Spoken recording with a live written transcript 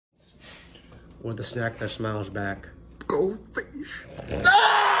Or the snack that smiles back. Goldfish.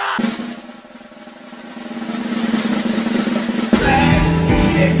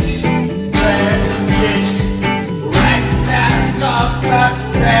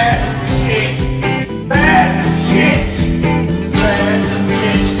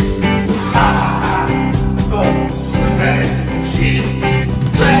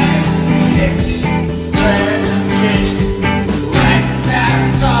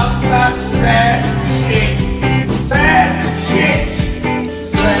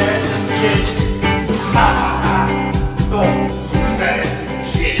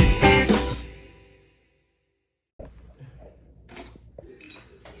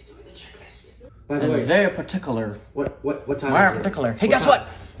 By the way, very particular. What time? Very particular. Hey, guess what?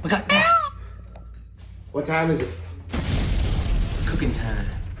 We got gas. What time is it? It's cooking time.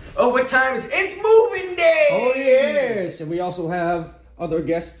 Oh, what time is it? It's moving day! Oh yes, and we also have other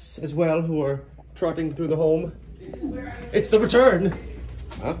guests as well who are trotting through the home. It's the return.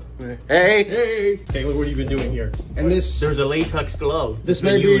 Huh? Hey. Hey. Okay, what have you been doing here? And this, There's a latex glove. this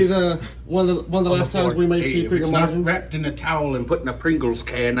may be the one of the last times we may see Krieger It's not Martin. wrapped in a towel and put in a Pringles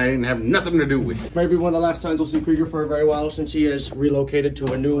can. I didn't have nothing to do with it. Maybe one of the last times we'll see Krieger for a very while, since he has relocated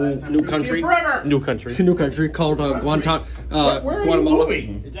to a new country. New country. New country called Guantanamo. Guatemala.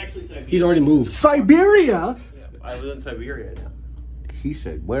 It's actually Siberia. He's already moved. Siberia. I live in Siberia now. He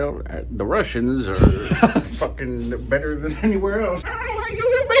said, "Well, the Russians are fucking better than anywhere else." Oh,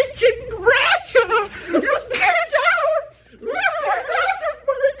 you mentioned Russia! You get out! Get out of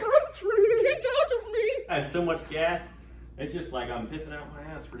my country! Get out of me! I had so much gas, it's just like I'm pissing out my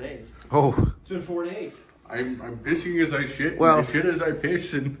ass for days. Oh, It's been 4 days. I'm pissing as I shit. Well- and I shit as I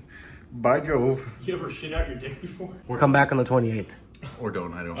piss, and by Jove, You ever shit out your dick before? Come back on the 28th. or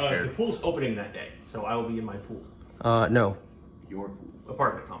don't I don't The care. pool's opening that day, so I will be in my pool. No. Your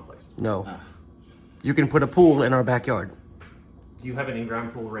Apartment complex. No. You can put a pool in our backyard. Do you have an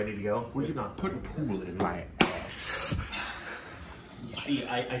in-ground pool ready to go? would you If not, put a pool in my ass? see,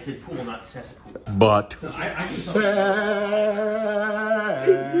 I said pool, not cesspool. But So I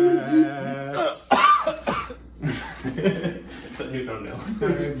Put new thumbnail.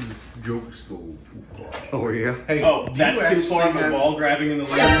 jokes go too far. Oh yeah. Hey, Oh, do that's you too actually far. The have- ball grabbing in the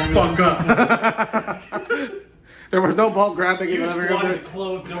living room. Fuck up. There was no ball grabbing You in the just living room. wanted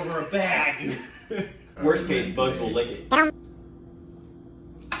clothes over a bag. Worst case, bugs will lick it.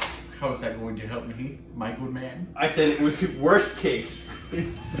 How is that going to help me, my good man? I said it was worst case.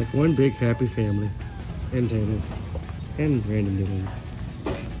 Like one big happy family. And Taylor. And Brandon Dillon.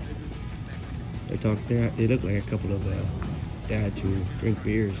 They look like a couple of dads who drink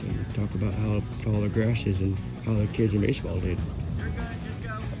beers and talk about how tall their grass is and how their kids in baseball did.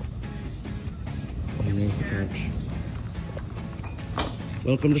 And there's the couch.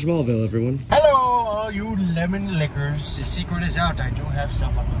 Welcome to Smallville, everyone. Hello, all you lemon lickers. The secret is out. I do have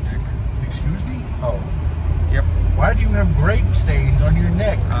stuff on my neck. Excuse me? Oh. Yep. Why do you have grape stains on your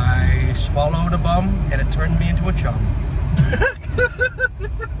neck? I swallowed a bum and it turned me into a chum.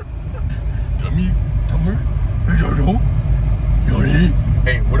 Dummy. Dumber.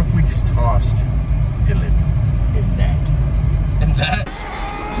 Hey, what if we just tossed Dylan in that? And that.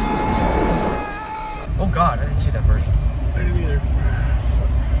 Oh God, I didn't see that person. I didn't either.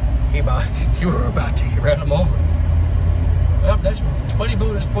 You were about to ran him over. Well, that's 20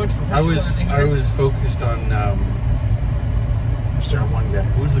 bonus points for Mr. I was focused on Mr. One guy.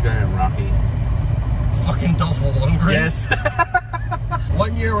 Who's the guy in Rocky? fucking Dolph Lundgren. Yes.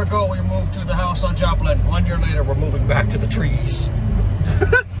 1 year ago, we moved to the house on Joplin. 1 year later, we're moving back to the trees.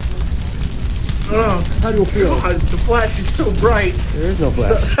 How do you feel? God, the flash is so bright. There is no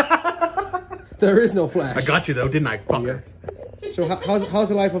flash. There is no flash. I got you though, didn't I, fucker? So how's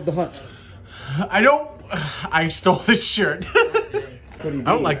the life of the hut? I stole this shirt. What do you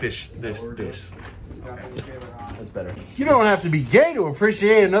I don't like this. That's better. You don't have to be gay to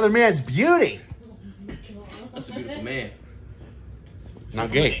appreciate another man's beauty. That's a beautiful man.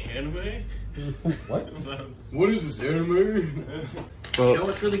 Not gay. Anime? What? What is this, anime? You know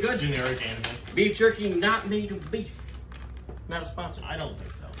what's really good? Generic anime. Beef jerky not made of beef. Not a sponsor. I don't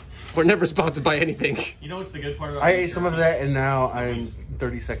think so. We're never sponsored by anything. You know what's the good part about I ate some of that and now I'm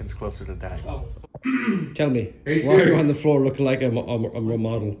 30 seconds closer to dying. Oh. Tell me, Hey, why are Siri. you on the floor looking like I'm a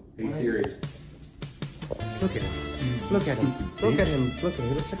model? Be serious. Look at him. Look at him. Look at him. Look at him.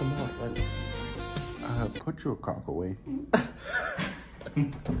 He looks like a model. Put your cock away.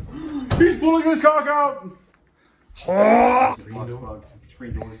 He's pulling his cock out!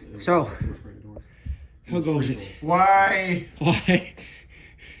 So, how goes it? Why? Why?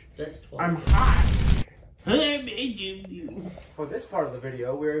 That's 12. I'm hot. For this part of the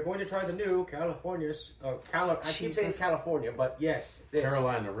video, we're going to try the new California's, I keep saying California, but yes, this.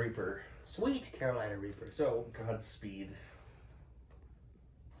 Carolina Reaper. Sweet Carolina Reaper. So, Godspeed.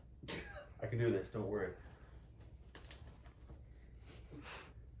 I can do this, don't worry.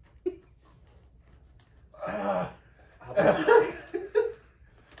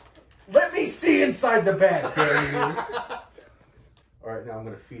 Let me see inside the bag, damn you. Alright, now I'm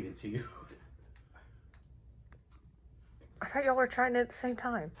gonna feed it to you. I thought y'all were trying it at the same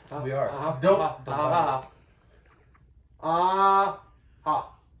time. We are. Don't.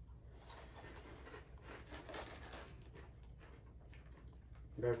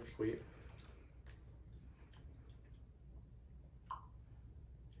 Very sweet.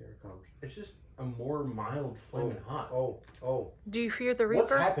 Here it comes. It's just a more mild flaming hot. Oh. Do you fear the Reaper?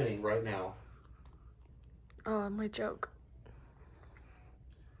 What's happening right now? Oh, my joke.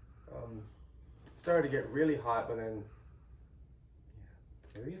 Started to get really hot, but then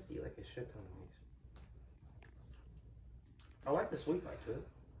maybe you have to eat like a shit ton of these. I like the sweet bite too.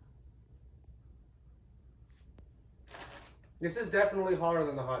 This is definitely hotter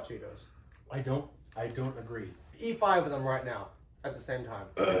than the hot Cheetos. I don't agree. Eat 5 of them right now at the same time.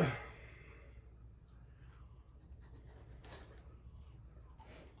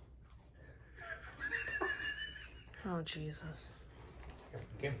 Oh, Jesus.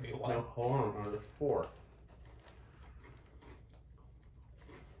 Give me one. No, hold on, there's 4.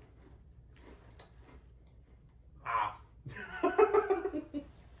 Ah.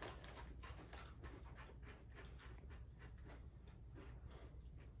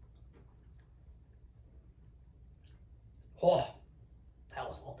 Oh, that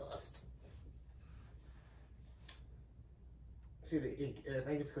was all dust. See, I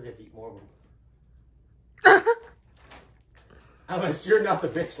think it's because you have to eat more of them. Unless you're not the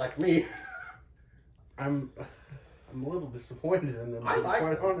bitch like me. I'm a little disappointed in them. I to be like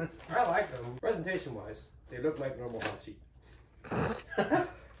quite them. honest. I like them. Presentation-wise, they look like normal hot Cheetos.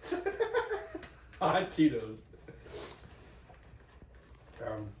 Hot Cheetos.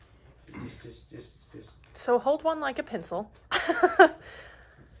 Just. So hold one like a pencil.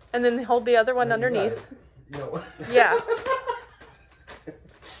 And then hold the other one underneath. No. Yeah.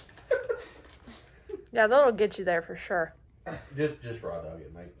 Yeah, that'll get you there for sure. Just raw dog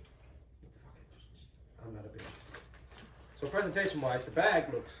it, Mike. I'm not a bitch. So presentation-wise, the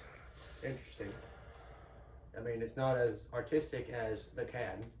bag looks interesting. I mean, it's not as artistic as the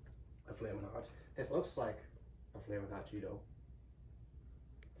can of Flamin' Hot. This looks like a Flamin' Hot Cheeto.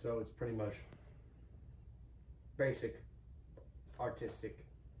 So it's pretty much basic artistic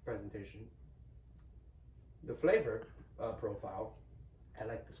presentation. The flavor profile, I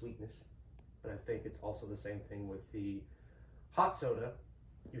like the sweetness, but I think it's also the same thing with the hot soda.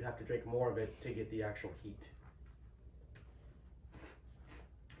 You have to drink more of it to get the actual heat.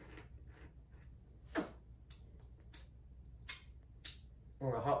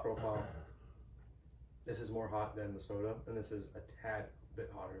 On a hot profile, this is more hot than the soda, and this is a tad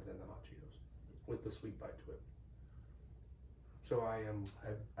bit hotter than the hot Cheetos, with the sweet bite to it. So I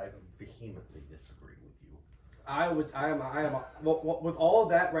vehemently disagree with you. Well, with all of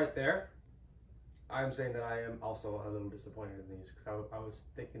that right there, I'm saying that I am also a little disappointed in these, because I was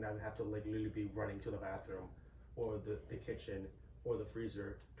thinking I would have to like literally be running to the bathroom or the kitchen or the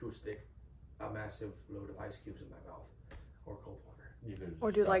freezer to stick a massive load of ice cubes in my mouth or cold water.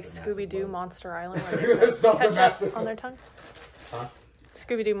 Or do like Scooby-Doo Monster Island where they put Stop the ketchup massive on their tongue? Huh?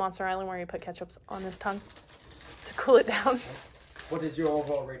 Scooby-Doo Monster Island where you put ketchup on his tongue to cool it down. What is your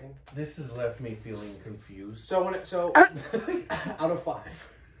overall rating? This has left me feeling confused. So out of 5.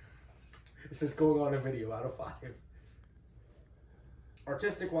 This is going on a video out of 5.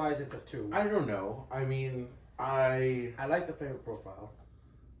 Artistic wise, it's a 2. I don't know. I mean, I like the flavor profile,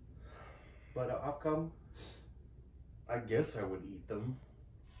 but outcome, guess I would eat them.